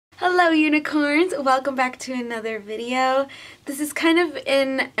Hello unicorns! Welcome back to another video. This is kind of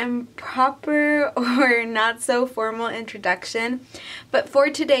an improper or not so formal introduction, but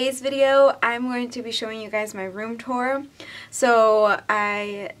for today's video I'm going to be showing you guys my room tour. So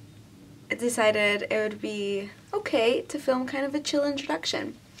I decided it would be okay to film kind of a chill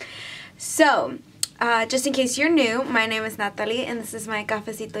introduction. So just in case you're new, my name is Nathalie and this is my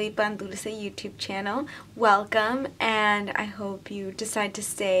Cafecito y Pan Dulce YouTube channel. Welcome, and I hope you decide to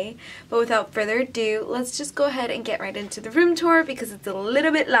stay. But without further ado, let's just go ahead and get right into the room tour because it's a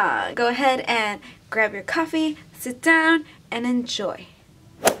little bit long. Go ahead and grab your coffee, sit down, and enjoy.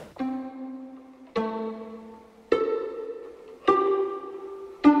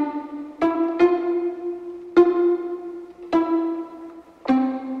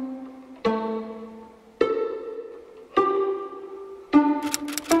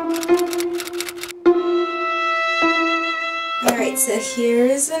 Alright, so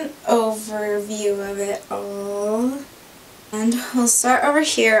here's an overview of it all. And we'll start over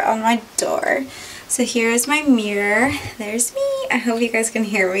here on my door. So here's my mirror. There's me. I hope you guys can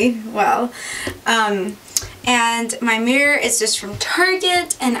hear me well. And my mirror is just from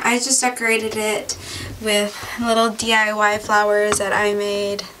Target, and I just decorated it with little DIY flowers that I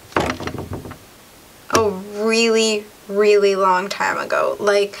made a really long time ago.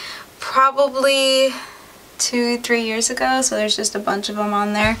 Like probably 2-3 years ago, so there's just a bunch of them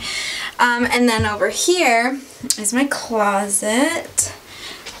on there. And then over here is my closet.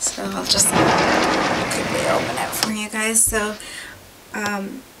 So I'll just quickly open it for you guys. So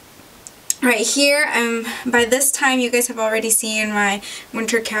right here, by this time you guys have already seen my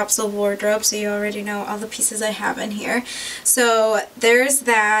winter capsule wardrobe, so you already know all the pieces I have in here. So there's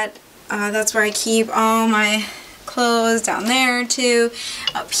that. That's where I keep all my clothes. Down there too.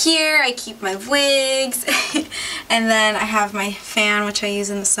 Up here I keep my wigs. And then I have my fan, which I use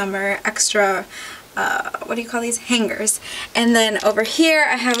in the summer, extra what do you call these, hangers. And then over here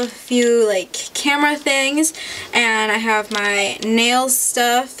I have a few like camera things, and I have my nail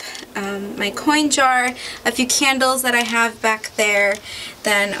stuff, my coin jar, a few candles that I have back there.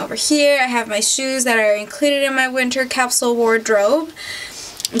 Then over here I have my shoes that are included in my winter capsule wardrobe.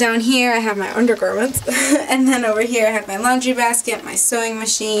 Down here I have my undergarments, and then over here I have my laundry basket, my sewing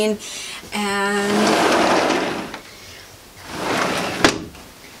machine, and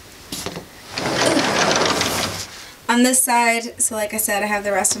on this side, so like I said, I have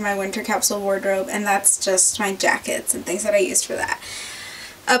the rest of my winter capsule wardrobe, and that's just my jackets and things that I used for that.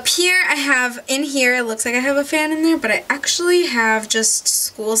 Up here I have, in here it looks like I have a fan in there, but I actually have just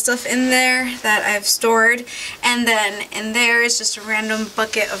school stuff in there that I've stored. And then in there is just a random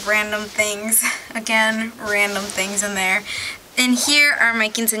bucket of random things. Again, random things in there. In here are my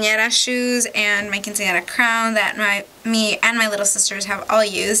quinceañera shoes and my quinceañera crown that me and my little sisters have all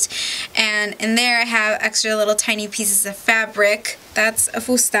used. And in there I have extra little tiny pieces of fabric. That's a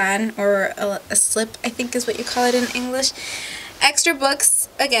fustan, or a slip, I think is what you call it in English. Extra books,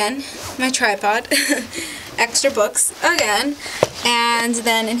 again, my tripod, extra books, again, and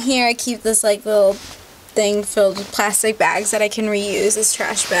then in here I keep this like little thing filled with plastic bags that I can reuse as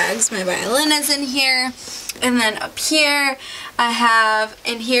trash bags. My violin is in here, and then up here I have,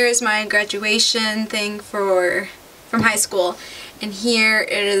 and here is my graduation thing from high school, and here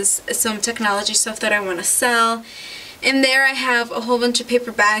is some technology stuff that I want to sell. In there I have a whole bunch of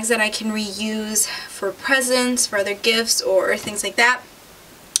paper bags that I can reuse for presents, for other gifts, or things like that.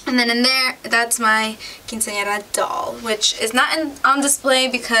 And then in there, that's my quinceañera doll, which is not on display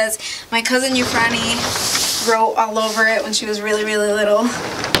because my cousin Euphrani wrote all over it when she was really little.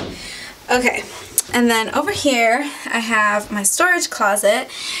 Okay. And then over here I have my storage closet.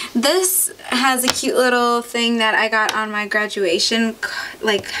 This has a cute little thing that I got on my graduation,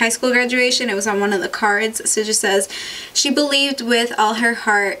 like high school graduation. It was on one of the cards. So it just says, "She believed with all her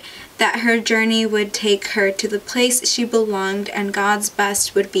heart that her journey would take her to the place she belonged, and God's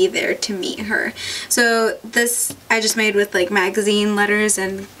best would be there to meet her." So this I just made with like magazine letters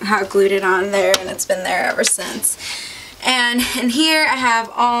and hot glued it on there, and it's been there ever since. And in here I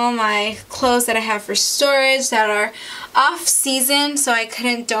have all my clothes that I have for storage that are off season, so I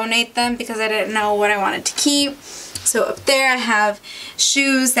couldn't donate them because I didn't know what I wanted to keep. So up there I have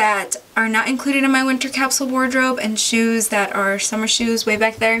shoes that are not included in my winter capsule wardrobe, and shoes that are summer shoes way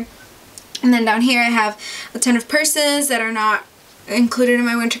back there. And then down here I have a ton of purses that are not included in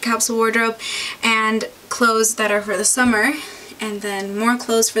my winter capsule wardrobe, and clothes that are for the summer, and then more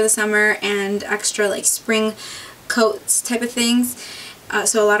clothes for the summer, and extra like spring coats type of things.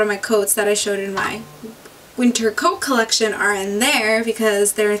 So a lot of my coats that I showed in my winter coat collection are in there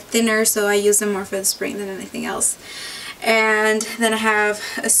because they're thinner, so I use them more for the spring than anything else. And then I have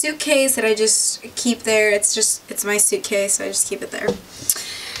a suitcase that I just keep there. It's my suitcase, so I just keep it there.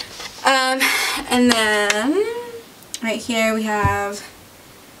 And then right here we have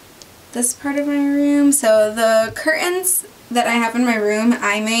this part of my room. So the curtains that I have in my room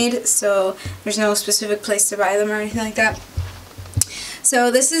I made, so there's no specific place to buy them or anything like that.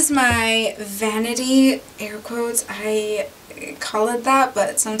 So this is my vanity, air quotes, I call it that,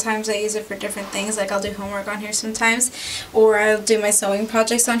 but sometimes I use it for different things. Like I'll do homework on here sometimes, or I'll do my sewing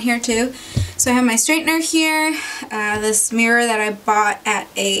projects on here too. So I have my straightener here, this mirror that I bought at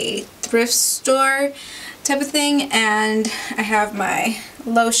a thrift store type of thing, and I have my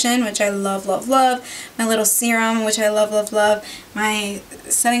lotion, which I love, love, love, my little serum, which I love, love, love, my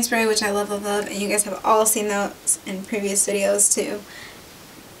setting spray, which I love, love, love, and you guys have all seen those in previous videos too.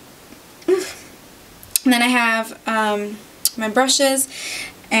 And then I have my brushes,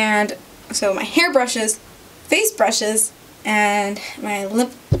 and so my hair brushes, face brushes, and my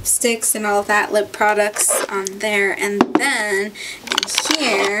lipsticks and all of that, lip products on there. And then in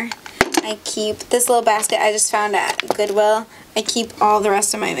here I keep this little basket I just found at Goodwill. I keep all the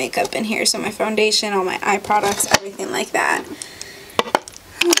rest of my makeup in here, so my foundation, all my eye products, everything like that.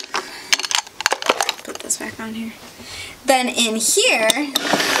 Put this back on here. Then in here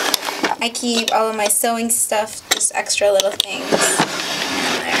I keep all of my sewing stuff, just extra little things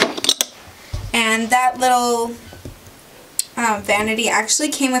in there. And that little vanity actually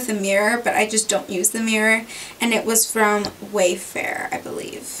came with a mirror, but I just don't use the mirror, and it was from Wayfair, I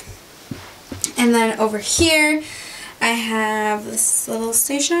believe. And then over here I have this little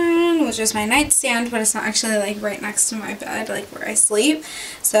station, which is my nightstand, but it's not actually like right next to my bed, like where I sleep.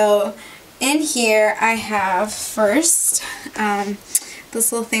 So in here I have first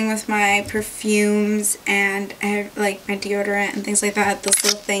this little thing with my perfumes and like my deodorant and things like that. This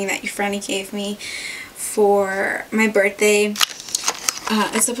little thing that your friendie gave me for my birthday.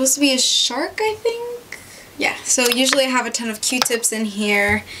 It's supposed to be a shark, I think. Yeah, so usually I have a ton of Q-tips in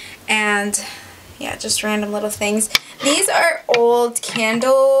here, and yeah, just random little things. These are old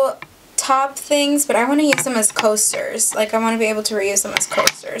candle top things, but I want to use them as coasters. Like I want to be able to reuse them as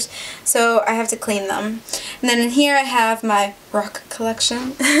coasters, so I have to clean them. And then in here I have my rock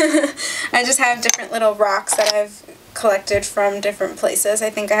collection. I just have different little rocks that I've collected from different places. I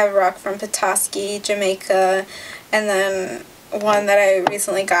think I have a rock from Petoskey, Jamaica, and then one that I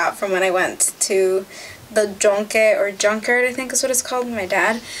recently got from when I went to the Junket, or Junkard I think is what it's called, with my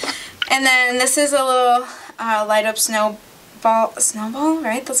dad. And then this is a little light up snowball,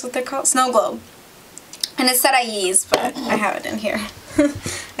 right? That's what they're called? Snow globe. And it said I used, but I have it in here.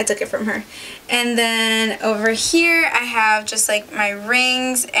 I took it from her. And then over here I have just like my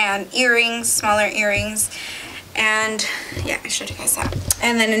rings and earrings, smaller earrings. And yeah, I showed you guys that.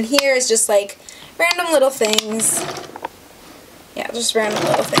 And then in here is just like random little things. Yeah, just random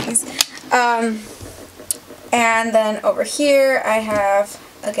little things. And then over here I have,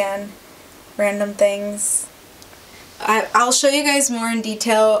 again, random things. I'll show you guys more in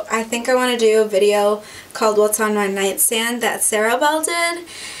detail. I think I want to do a video called What's on My Nightstand that Sarah Bell did.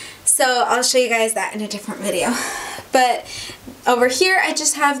 So I'll show you guys that in a different video. But over here I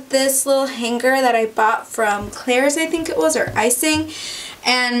just have this little hanger that I bought from Claire's, I think it was, or Icing.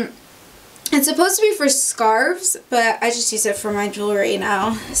 And it's supposed to be for scarves, but I just use it for my jewelry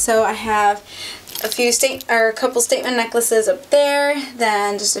now. So I have a couple statement necklaces up there,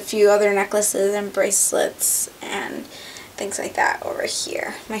 then just a few other necklaces and bracelets and things like that over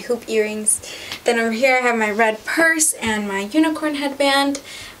here. My hoop earrings. Then over here I have my red purse and my unicorn headband.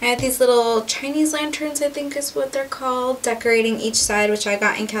 I have these little Chinese lanterns, I think is what they're called, decorating each side, which I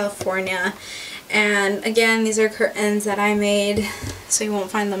got in California. And again, these are curtains that I made, so you won't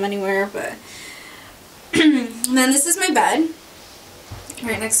find them anywhere. But and then this is my bed,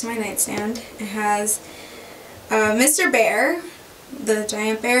 right next to my nightstand. It has Mr. Bear, the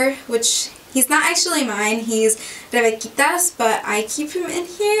giant bear, which he's not actually mine. He's Rebequita's, but I keep him in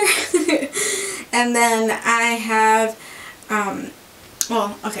here. And then I have,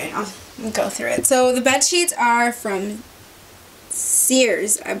 well, okay, I'll go through it. So the bed sheets are from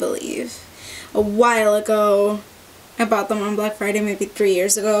Sears, I believe. A while ago. I bought them on Black Friday maybe 3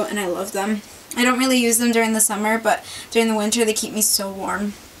 years ago, and I love them. I don't really use them during the summer, but during the winter they keep me so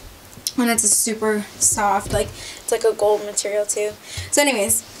warm. And it's a super soft, like, it's like a gold material too. So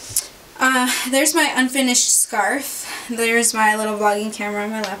anyways, there's my unfinished scarf. There's my little vlogging camera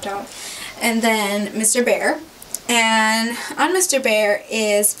on my laptop. And then Mr. Bear. And on Mr. Bear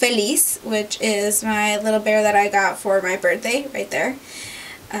is Feliz, which is my little bear that I got for my birthday, right there.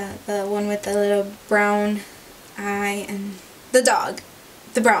 The one with the little brown eye, and the dog.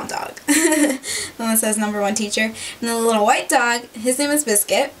 the brown dog. The one that says #1 teacher. And then the little white dog, his name is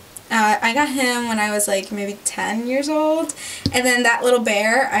Biscuit. I got him when I was like maybe 10 years old. And then that little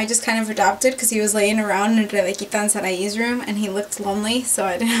bear I just kind of adopted because he was laying around in Rebequita and Sarai's room and he looked lonely, so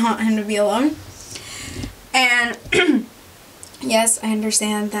I didn't want him to be alone. And yes, I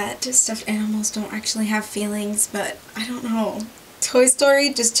understand that stuffed animals don't actually have feelings, but I don't know. Toy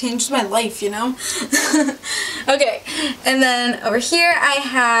Story just changed my life, you know? Okay, and then over here I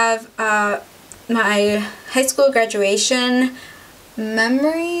have my high school graduation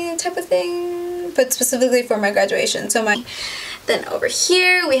memory type of thing, but specifically for my graduation. So then over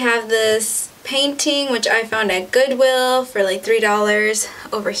here we have this painting which I found at Goodwill for like $3.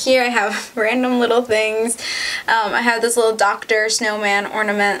 Over here I have random little things. I have this little Dr. Snowman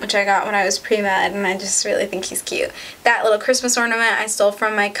ornament which I got when I was pre-med, and I just really think he's cute. That little Christmas ornament I stole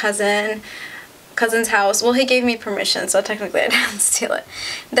from my cousin's house. Well, he gave me permission, so technically I didn't steal it.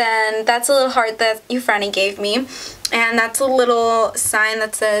 Then that's a little heart that Euphrasia gave me. And that's a little sign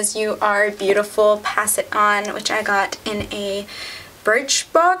that says, "You are beautiful, pass it on," which I got in a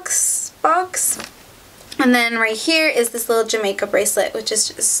birch box. And then right here is this little Jamaica bracelet, which is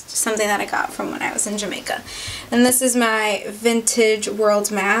just something that I got from when I was in Jamaica. And this is my vintage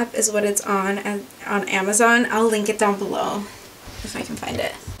world map, is what it's on Amazon. I'll link it down below if I can find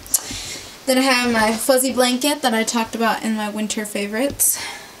it. Then I have my fuzzy blanket that I talked about in my winter favorites.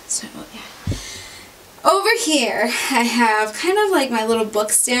 So yeah. Over here I have kind of like my little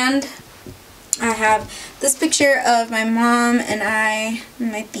book stand. I have this picture of my mom and I,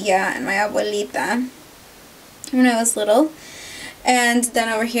 my tia and my abuelita when I was little. And then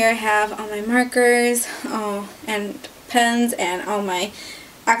over here I have all my markers and pens and all my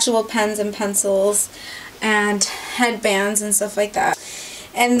actual pens and pencils and headbands and stuff like that.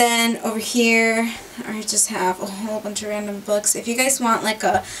 And then over here I just have a whole bunch of random books. If you guys want like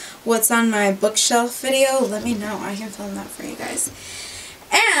a what's on my bookshelf video, let me know. I can film that for you guys.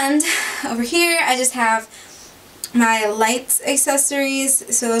 And over here I just have my lights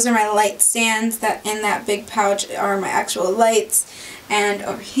accessories. So those are my light stands. That in that big pouch are my actual lights. And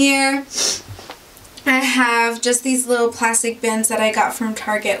over here I have just these little plastic bins that I got from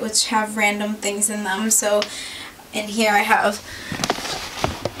Target, which have random things in them. So in here I have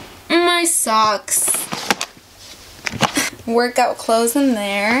my socks, workout clothes in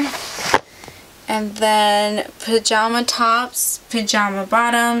there, and then pajama tops, pajama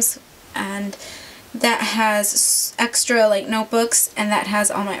bottoms, and that has extra like notebooks, and that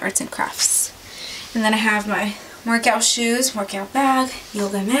has all my arts and crafts. And then I have my workout shoes, workout bag,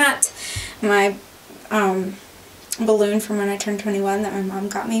 yoga mat, my balloon from when I turned 21 that my mom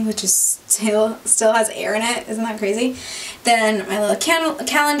got me, which is still has air in it. Isn't that crazy? Then my little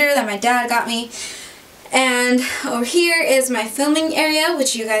calendar that my dad got me. And over here is my filming area,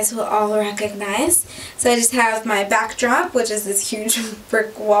 which you guys will all recognize. So I just have my backdrop, which is this huge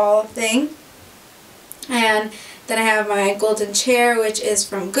brick wall thing. And then I have my golden chair, which is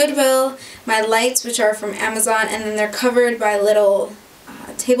from Goodwill. My lights, which are from Amazon, and then they're covered by little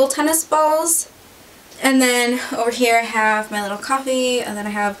table tennis balls. And then over here I have my little coffee, and then I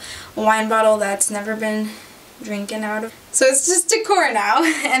have a wine bottle that's never been drinking out of. So it's just decor now.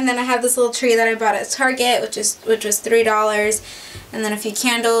 And then I have this little tree that I bought at Target, which was $3. And then a few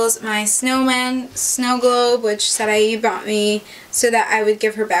candles, my snowman snow globe, which Sarai bought me so that I would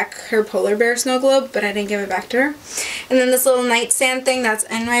give her back her polar bear snow globe, but I didn't give it back to her. And then this little nightstand thing that's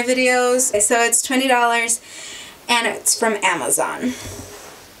in my videos. So it's $20 and it's from Amazon.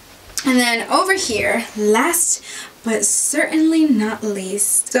 And then over here, last but certainly not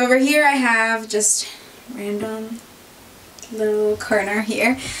least, so over here I have just random little corner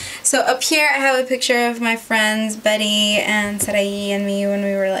here. So up here I have a picture of my friends Betty and Sarai and me when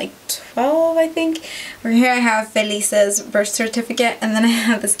we were like 12, I think. Over here I have Felice's birth certificate, and then I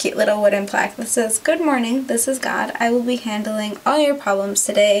have this cute little wooden plaque that says, "Good morning, this is God. I will be handling all your problems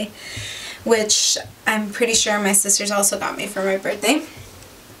today," which I'm pretty sure my sisters also got me for my birthday.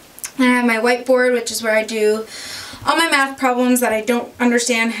 And I have my whiteboard, which is where I do all my math problems that I don't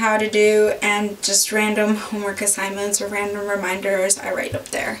understand how to do, and just random homework assignments or random reminders I write up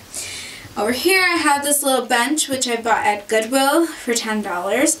there. Over here I have this little bench, which I bought at Goodwill for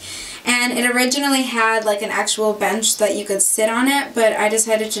 $10. And it originally had like an actual bench that you could sit on it, but I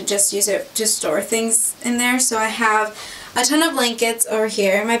decided to just use it to store things in there. So I have a ton of blankets over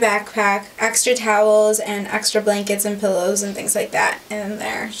here in my backpack, extra towels and extra blankets and pillows and things like that in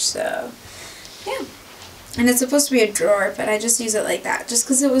there. So yeah. And it's supposed to be a drawer, but I just use it like that just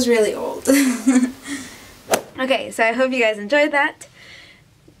because it was really old. Okay, so I hope you guys enjoyed that.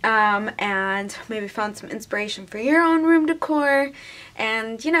 and maybe found some inspiration for your own room decor,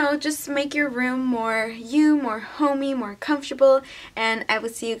 and you know, just make your room more you, more homey, more comfortable. And I will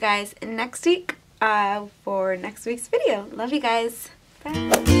see you guys next week for next week's video. Love you guys.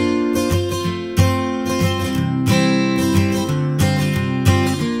 Bye.